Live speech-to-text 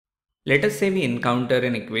Let us say we encounter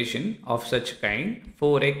an equation of such kind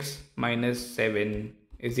 4x minus 7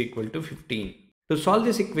 is equal to 15. To solve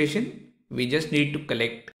this equation, we just need to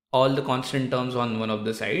collect all the constant terms on one of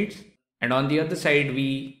the sides, and on the other side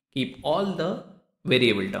we keep all the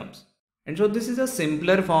variable terms. And so this is a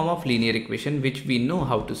simpler form of linear equation which we know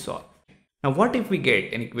how to solve. Now what if we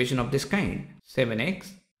get an equation of this kind? 7x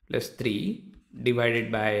plus 3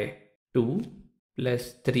 divided by 2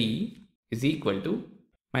 plus 3 is equal to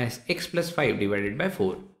minus x plus 5 divided by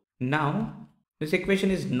 4. Now this equation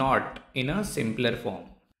is not in a simpler form.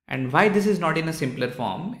 And why this is not in a simpler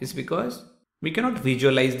form is because we cannot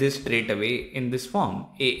visualize this straight away in this form.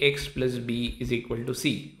 Ax plus b is equal to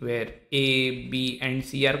c, where a, b and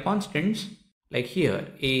c are constants, like here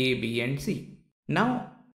a, b and c.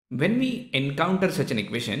 Now when we encounter such an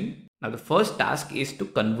equation, now the first task is to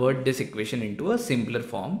convert this equation into a simpler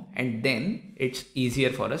form, and then it's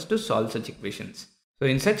easier for us to solve such equations. So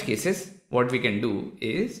in such cases, what we can do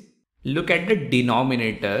is look at the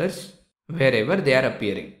denominators wherever they are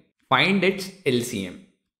appearing. Find its LCM.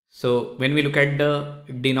 So when we look at the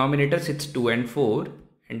denominators, it's 2 and 4,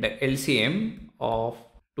 and the LCM of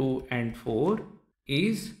 2 and 4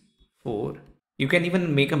 is 4. You can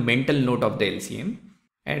even make a mental note of the LCM.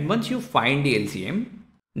 And once you find the LCM,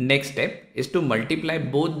 next step is to multiply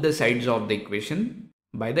both the sides of the equation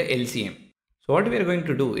by the LCM. So what we are going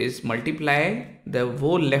to do is multiply the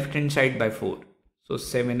whole left hand side by 4. So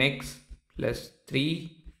 7x plus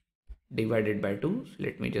 3 divided by 2. So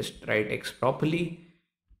let me just write x properly.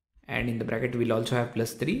 And in the bracket we'll also have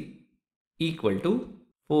plus 3 equal to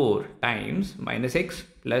 4 times minus x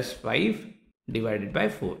plus 5 divided by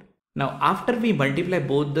 4. Now after we multiply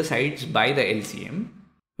both the sides by the LCM,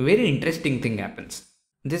 very interesting thing happens.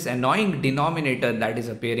 This annoying denominator that is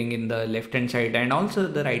appearing in the left hand side and also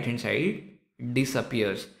the right hand side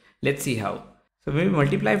disappears. Let's see how. So when we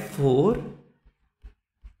multiply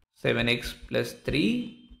 7x plus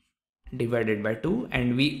 3 divided by 2,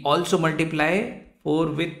 and we also multiply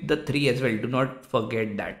 4 with the 3 as well. Do not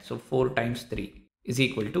forget that. So 4 times 3 is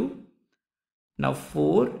equal to, now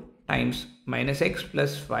 4 times minus x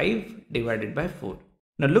plus 5 divided by 4.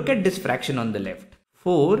 Now look at this fraction on the left.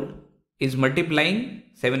 4 is multiplying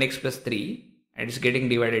 7x plus 3 and it's getting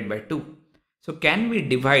divided by 2. So can we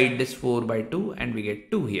divide this 4 by 2 and we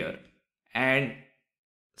get 2 here. And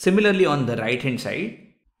similarly on the right hand side,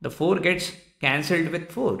 the 4 gets cancelled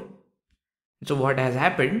with 4. So what has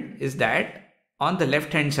happened is that on the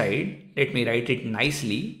left hand side, let me write it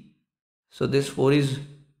nicely. So this 4 is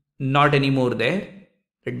not anymore there.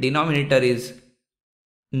 The denominator is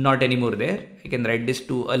not anymore there. I can write this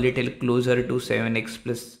to a little closer to 7x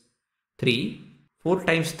plus 3. 4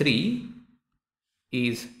 times 3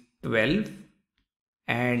 is 12.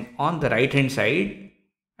 And on the right hand side,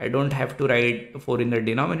 I don't have to write 4 in the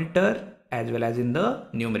denominator as well as in the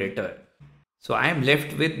numerator. So I am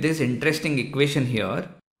left with this interesting equation here,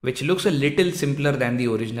 which looks a little simpler than the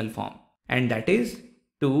original form. And that is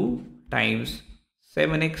 2 times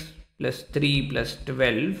 7x plus 3 plus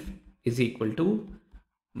 12 is equal to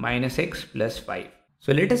minus x plus 5.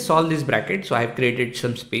 So let us solve this bracket. So I have created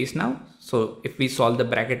some space now. So if we solve the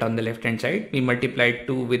bracket on the left hand side, we multiply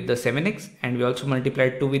 2 with the 7x and we also multiply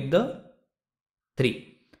 2 with the 3.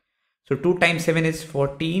 So 2 times 7 is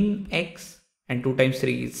 14x and 2 times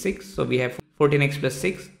 3 is 6. So we have 14x plus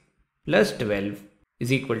 6 plus 12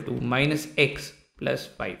 is equal to minus x plus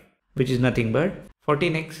 5, which is nothing but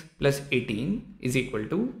 14x plus 18 is equal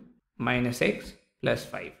to minus x plus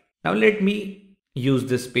 5. Now let me use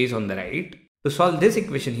this space on the right. To solve this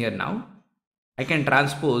equation here now, I can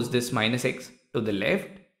transpose this minus x to the left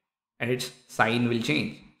and its sign will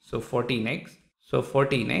change. So 14x. So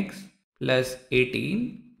 14x plus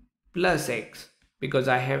 18 plus x, because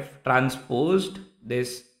I have transposed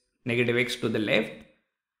this negative x to the left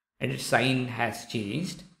and its sign has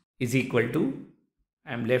changed, is equal to,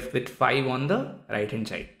 I am left with 5 on the right hand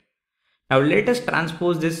side. Now let us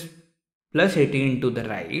transpose this plus 18 to the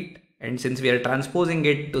right, and since we are transposing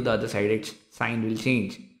it to the other side, its sign will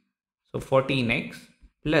change. So 14x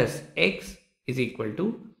plus x is equal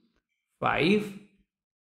to 5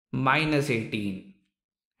 minus 18,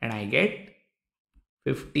 and I get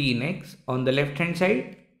 15x on the left hand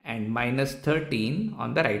side and minus 13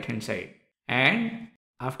 on the right hand side. And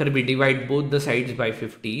after we divide both the sides by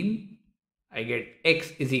 15, I get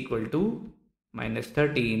x is equal to minus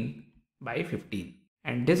 13 by 15.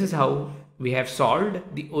 And this is how we have solved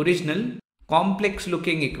the original complex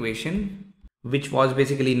looking equation, which was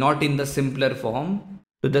basically not in the simpler form,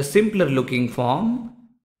 to the simpler looking form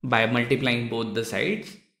by multiplying both the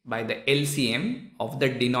sides by the LCM of the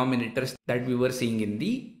denominators that we were seeing in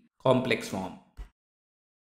the complex form.